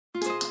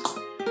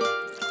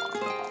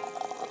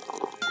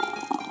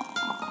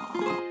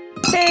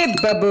Hey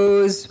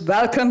babboos,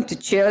 welcome to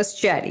Cheers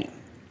Chatty.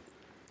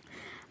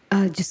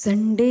 आज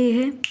Sunday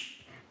है,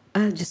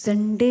 आज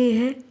संडे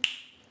है,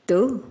 तो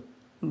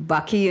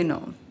बाकी you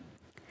know.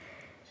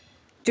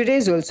 Today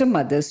is also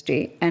Mother's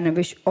Day, and I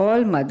wish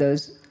all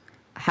mothers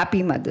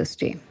happy Mother's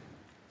Day.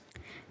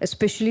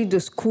 Especially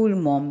those cool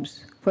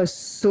moms who are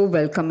so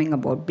welcoming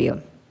about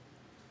beer,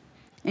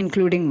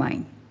 including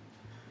mine.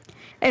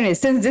 Anyway,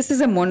 since this is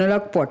a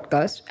monologue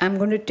podcast, I'm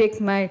going to take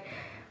my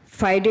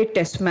 5-day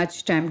test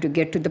match time to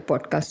get to the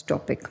podcast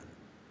topic.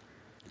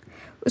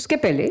 उसके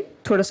पहले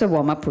थोड़ा सा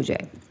warm up हो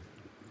जाए.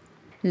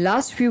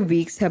 Last few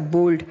weeks have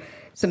bowled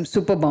some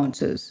super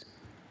bouncers.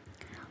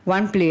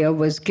 One player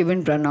was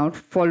given run out,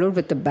 followed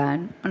with a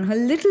ban on her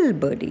little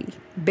birdie,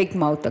 Big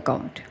Mouth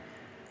account.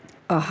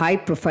 A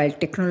high-profile,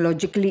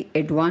 technologically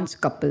advanced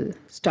couple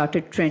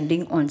started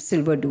trending on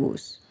silver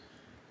duos.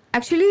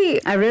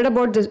 Actually, I read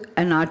about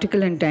an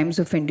article in Times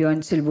of India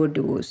on silver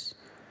duos.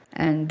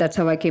 And that's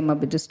how I came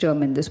up with this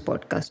term in this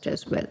podcast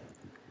as well.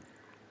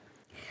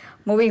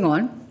 Moving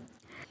on,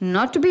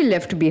 not to be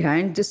left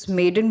behind, this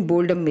maiden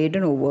bowled a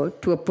maiden over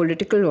to a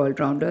political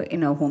all-rounder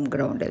in her home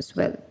ground as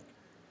well.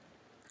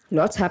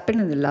 Lots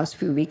happened in the last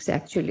few weeks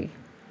actually.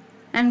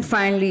 And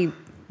finally,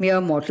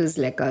 mere mortals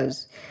like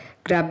us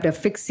grabbed our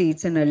fixed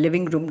seats in a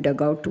living room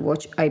dugout to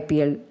watch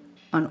IPL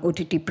on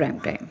OTT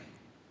primetime.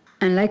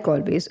 And like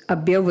always, a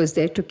beer was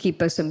there to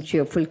keep us some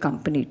cheerful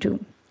company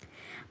too.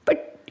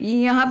 But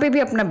यहाँ पे भी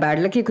अपना bad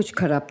luck ही कुछ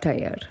खराब था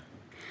यार.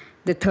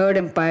 The third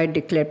umpire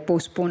declared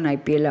postpone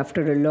IPL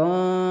after a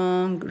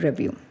long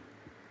review.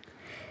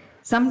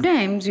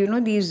 Sometimes,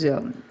 these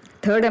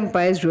third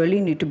umpires really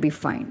need to be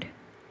fined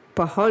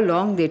for how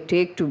long they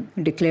take to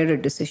declare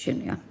a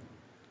decision. Yeah,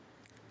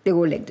 they go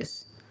like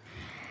this.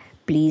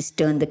 Please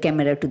turn the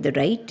camera to the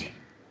right.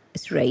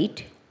 It's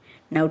right.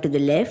 Now to the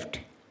left.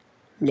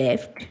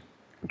 Left.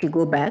 Okay,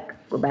 go back.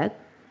 Go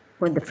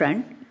in the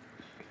front.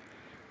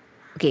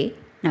 Okay.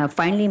 Now, I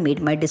finally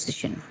made my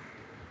decision.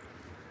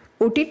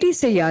 OTT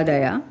से याद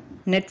आया,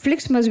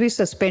 Netflix must be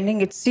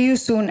suspending its See You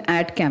Soon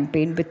ad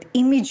campaign with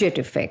immediate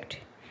effect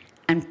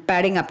and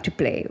padding up to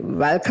play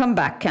Welcome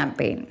Back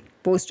campaign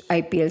post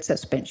IPL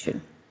suspension.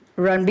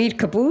 Ranbir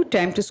Kapoor,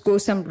 time to score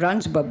some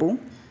runs, babu.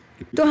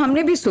 तो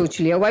हमने भी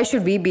सोच लिया, why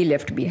should we be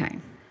left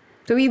behind?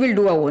 So we will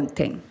do our own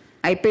thing.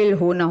 IPL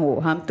हो ना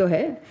हो, हम तो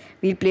है.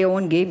 We'll play our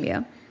own game,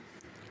 yeah.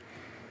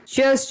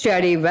 Cheers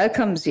Chatty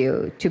welcomes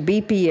you to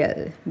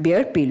BPL,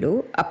 Beer Pee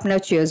Lo,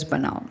 Apna Cheers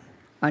Banao,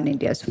 on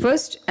India's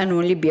first and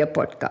only beer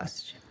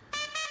podcast.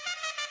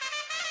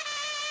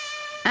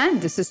 And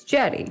this is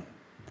Chatty.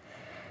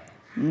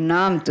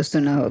 Naam to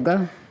suna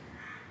hoga.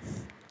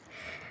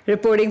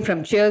 Reporting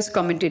from Cheers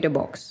commentator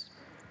box.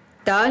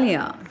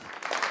 Talia.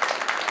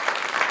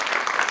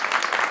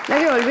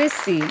 Like I always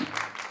see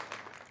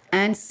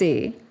and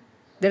say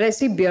that I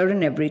see beer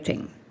in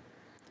everything.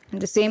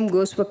 And the same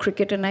goes for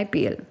cricket and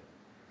IPL.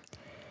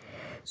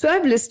 So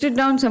I've listed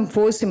down some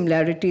 4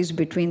 similarities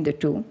between the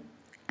two,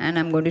 and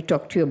I'm going to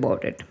talk to you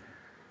about it.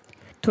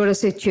 Thoda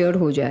se cheer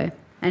ho jaye.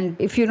 And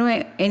if you know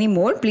any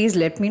more, please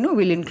let me know.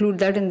 We'll include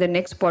that in the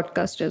next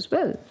podcast as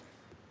well.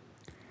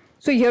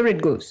 So here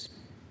it goes.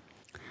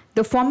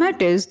 The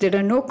format is there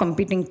are no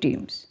competing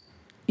teams.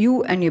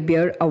 You and your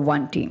beer are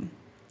one team.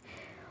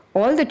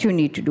 All that you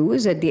need to do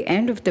is at the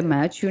end of the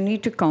match, you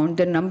need to count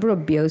the number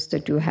of beers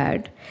that you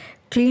had,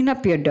 clean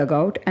up your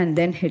dugout, and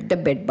then hit the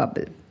bed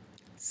bubble.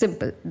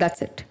 Simple,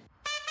 that's it.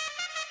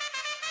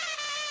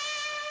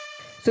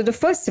 So the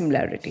first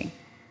similarity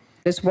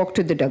is walk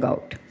to the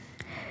dugout.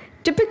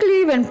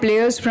 Typically, when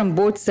players from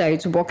both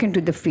sides walk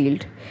into the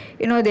field,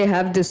 they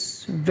have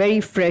this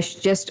very fresh,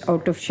 just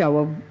out of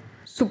shower,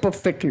 super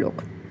fit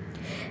look.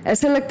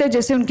 ऐसा लगता है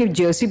जैसे उनके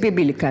Jersey पे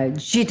भी लिखा है,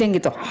 जीतेंगे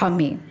तो हम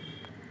ही.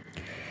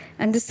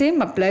 And the same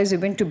applies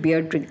even to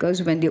beer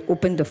drinkers when they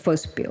open the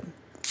first beer.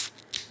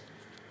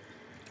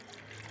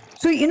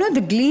 So, the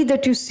glee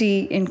that you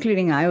see,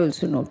 including I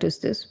also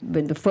noticed this,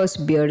 when the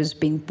first beer is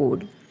being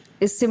poured,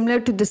 is similar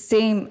to the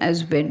same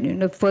as when,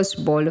 the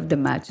first ball of the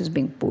match is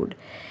being poured.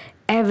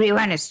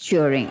 Everyone is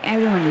cheering,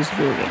 everyone is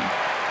roaring.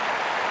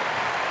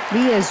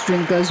 We as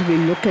drinkers, we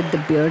look at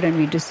the beer and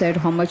we decide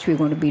how much we're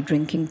going to be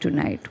drinking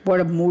tonight, what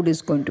our mood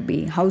is going to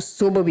be, how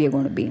sober we are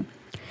going to be.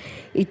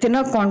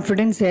 Itana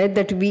confidence hai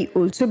that we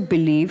also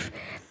believe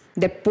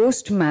that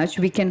post-match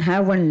we can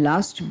have one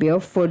last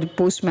beer for the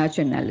post-match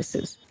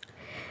analysis.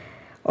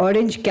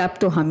 Orange cap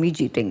to hum hi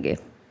jeetenge.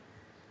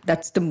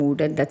 That's the mood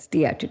and that's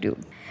the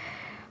attitude.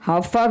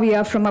 How far we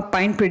are from our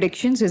pint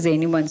predictions is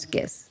anyone's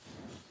guess.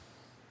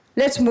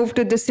 Let's move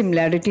to the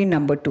similarity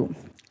number 2.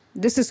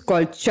 This is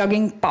called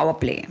chugging power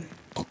play.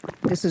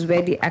 This is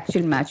where the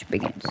actual match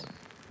begins.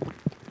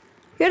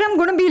 Here I'm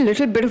going to be a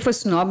little bit of a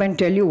snob and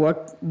tell you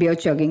what beer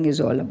chugging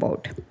is all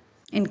about.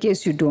 In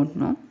case you don't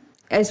know.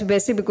 ऐसे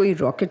वैसे भी कोई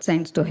rocket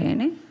science तो है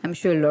नहीं. I'm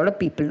sure a lot of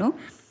people know.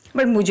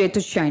 But मुझे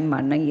तो shine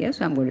मारना ही है,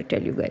 so I'm going to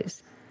tell you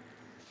guys.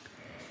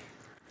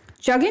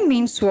 Chugging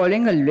means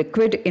swallowing a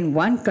liquid in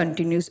one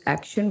continuous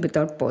action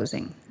without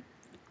pausing.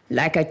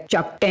 Like I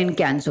chugged 10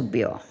 cans of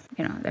beer,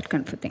 that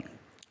kind of a thing.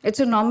 It's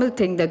a normal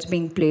thing that's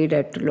being played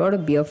at a lot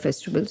of beer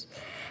festivals.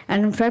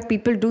 And in fact,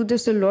 people do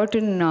this a lot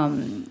in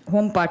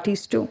home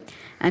parties too.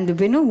 And the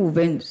winner who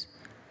wins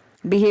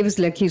behaves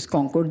like he's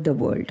conquered the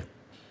world.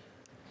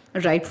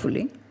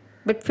 Rightfully.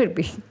 But fir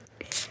bhi.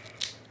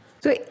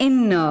 So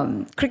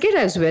in cricket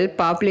as well,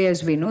 power play,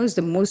 as we know, is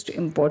the most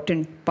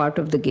important part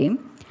of the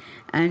game.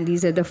 And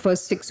these are the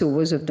first 6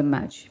 overs of the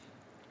match.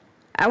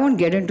 I won't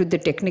get into the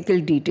technical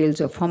details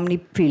of how many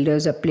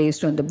fielders are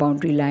placed on the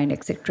boundary line,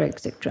 etc.,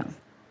 etc.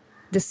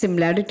 The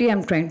similarity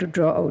I'm trying to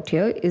draw out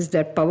here is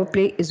that power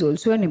play is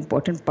also an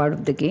important part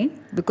of the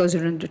game because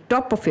you're on the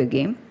top of your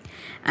game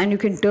and you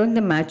can turn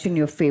the match in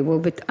your favor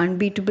with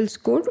unbeatable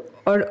score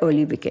or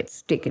early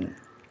wickets taken.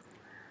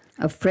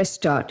 A fresh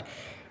start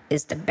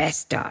is the best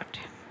start.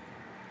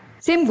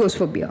 Same goes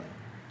for beer.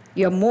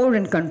 You're more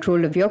in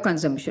control of your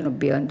consumption of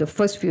beer in the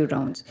first few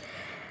rounds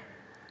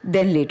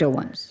than later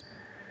ones.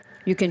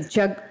 You can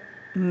chug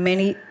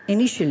many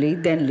initially,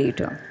 then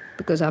later,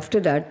 because after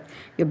that,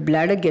 your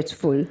bladder gets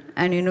full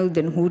and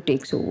then who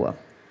takes over.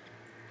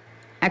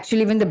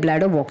 Actually, when the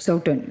bladder walks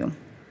out on you.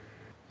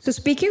 So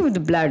speaking of the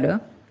bladder,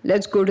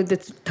 let's go to the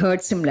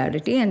third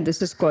similarity, and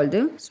this is called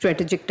the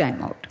strategic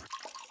timeout.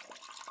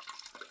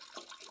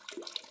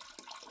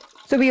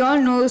 So we all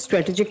know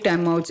strategic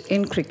timeouts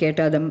in cricket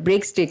are the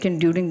breaks taken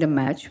during the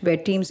match where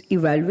teams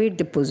evaluate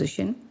the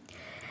position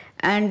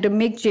and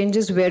make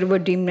changes wherever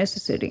deemed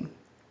necessary.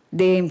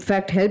 They in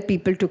fact help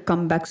people to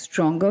come back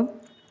stronger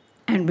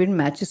and win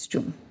matches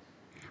too.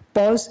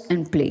 Pause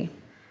and play.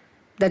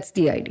 That's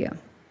the idea.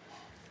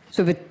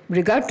 So with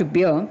regard to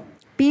beer,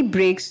 pee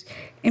breaks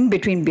in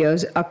between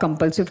beers are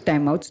compulsive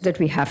timeouts that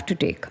we have to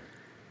take.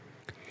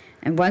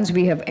 And once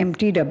we have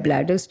emptied our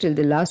bladders till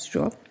the last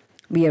drop,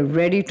 we are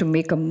ready to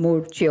make a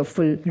more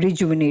cheerful,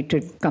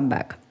 rejuvenated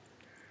comeback.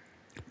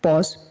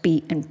 Pause,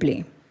 pee and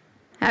play.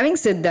 Having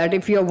said that,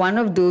 if you're one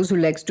of those who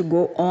likes to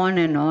go on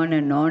and on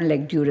and on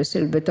like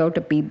Duracell without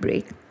a pee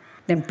break,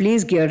 then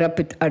please gear up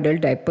with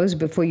adult diapers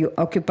before you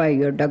occupy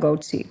your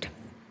dugout seat.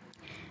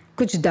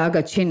 Kuch daag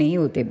achhe nahi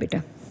hote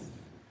beta.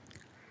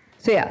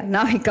 So yeah,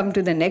 now we come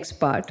to the next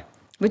part,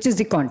 which is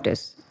the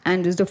contest,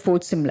 and this is the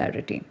fourth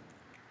similarity.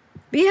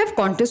 We have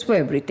contests for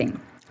everything.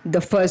 The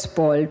first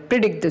ball,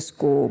 predict the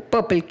score,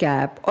 purple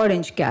cap,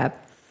 orange cap,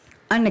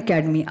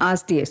 Unacademy,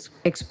 ask the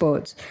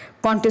experts,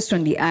 contest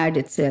on the ad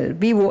itself,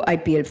 Vivo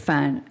IPL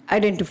fan,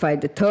 identify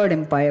the third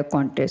empire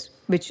contest,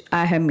 which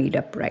I have made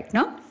up right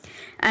now.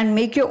 And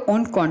make your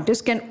own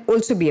contest can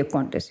also be a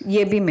contest.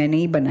 Ye bhi maine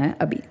hi banaya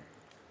abhi.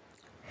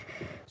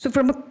 So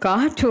from a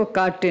cart to a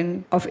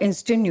carton of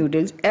instant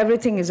noodles,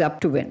 everything is up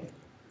to win.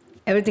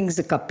 Everything is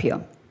a cup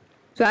here.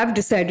 So I've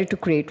decided to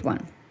create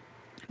one,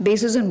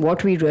 based on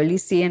what we really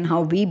say and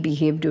how we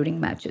behave during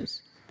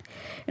matches.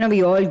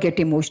 We all get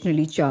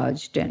emotionally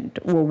charged and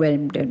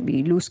overwhelmed and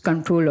we lose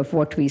control of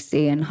what we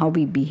say and how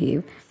we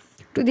behave.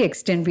 To the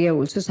extent we are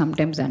also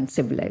sometimes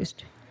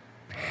uncivilized.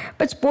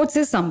 But sports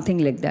is something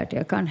like that.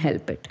 I can't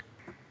help it.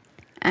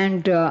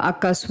 And our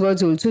cuss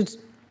words also,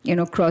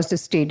 cross the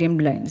stadium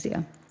lines.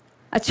 Yeah.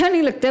 Acha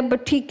nahi lagta hai,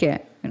 but theek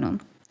hai,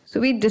 So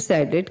we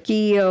decided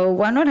ki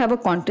why not have a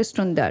contest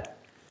on that.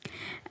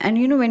 And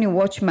when you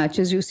watch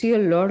matches, you see a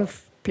lot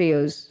of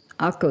players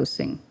are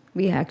cursing.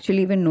 We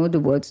actually even know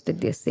the words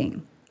that they're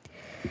saying.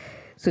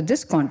 So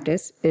this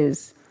contest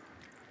is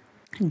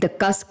the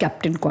Cuss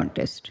Captain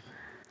Contest.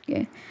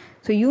 Okay?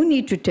 So you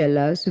need to tell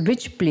us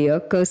which player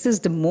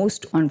curses the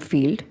most on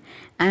field,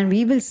 and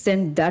we will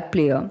send that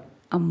player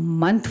a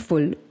month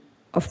full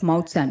of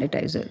mouth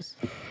sanitizers.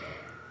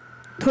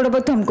 Thoda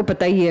bahut to humko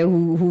pata hi hai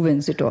who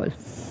wins it all.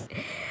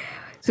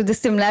 So the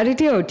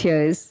similarity out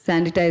here is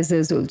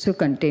sanitizers also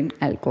contain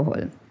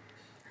alcohol.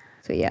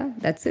 So yeah,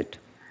 that's it.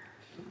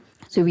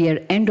 So we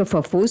are end of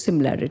our 4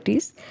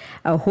 similarities.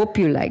 I hope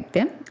you like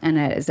them. And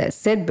as I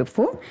said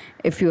before,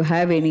 if you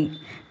have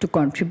any to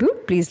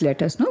contribute, please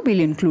let us know. We'll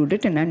include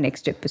it in our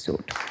next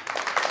episode.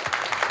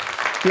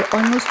 We're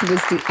almost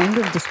towards the end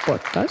of this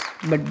podcast.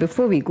 But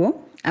before we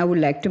go, I would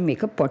like to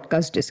make a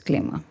podcast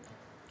disclaimer.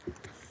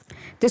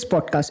 This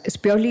podcast is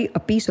purely a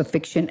piece of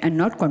fiction and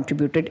not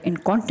contributed in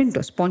content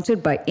or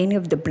sponsored by any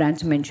of the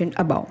brands mentioned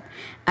above.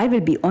 I will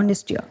be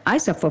honest here, I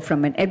suffer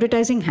from an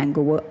advertising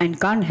hangover and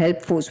can't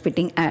help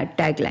force-fitting ad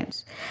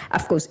taglines.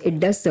 Of course, it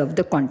does serve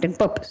the content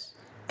purpose.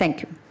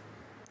 Thank you.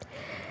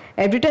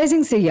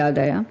 Advertising se yaad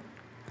aaya.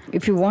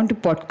 If you want to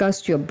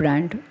podcast your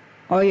brand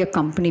or your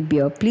company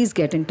beer, please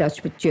get in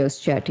touch with Cheers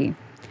Chatty.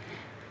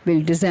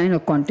 We'll design a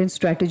content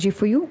strategy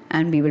for you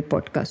and we will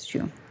podcast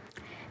you.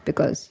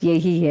 Because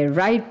yehi hai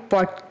right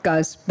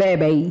podcast,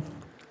 baby.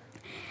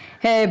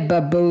 Hey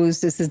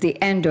babos, this is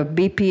the end of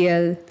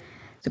BPL.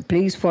 So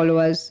please follow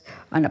us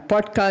on our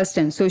podcast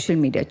and social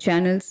media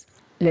channels.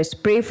 Let's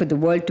pray for the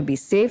world to be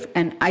safe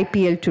and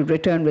IPL to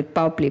return with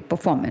power play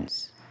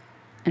performance.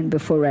 And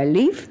before I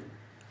leave,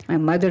 my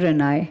mother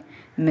and I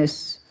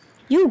miss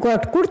You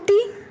Got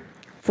Kurti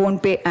phone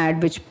pay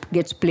ad which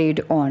gets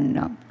played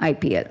on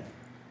IPL.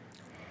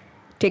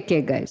 Take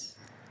care, guys.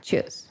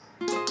 Cheers.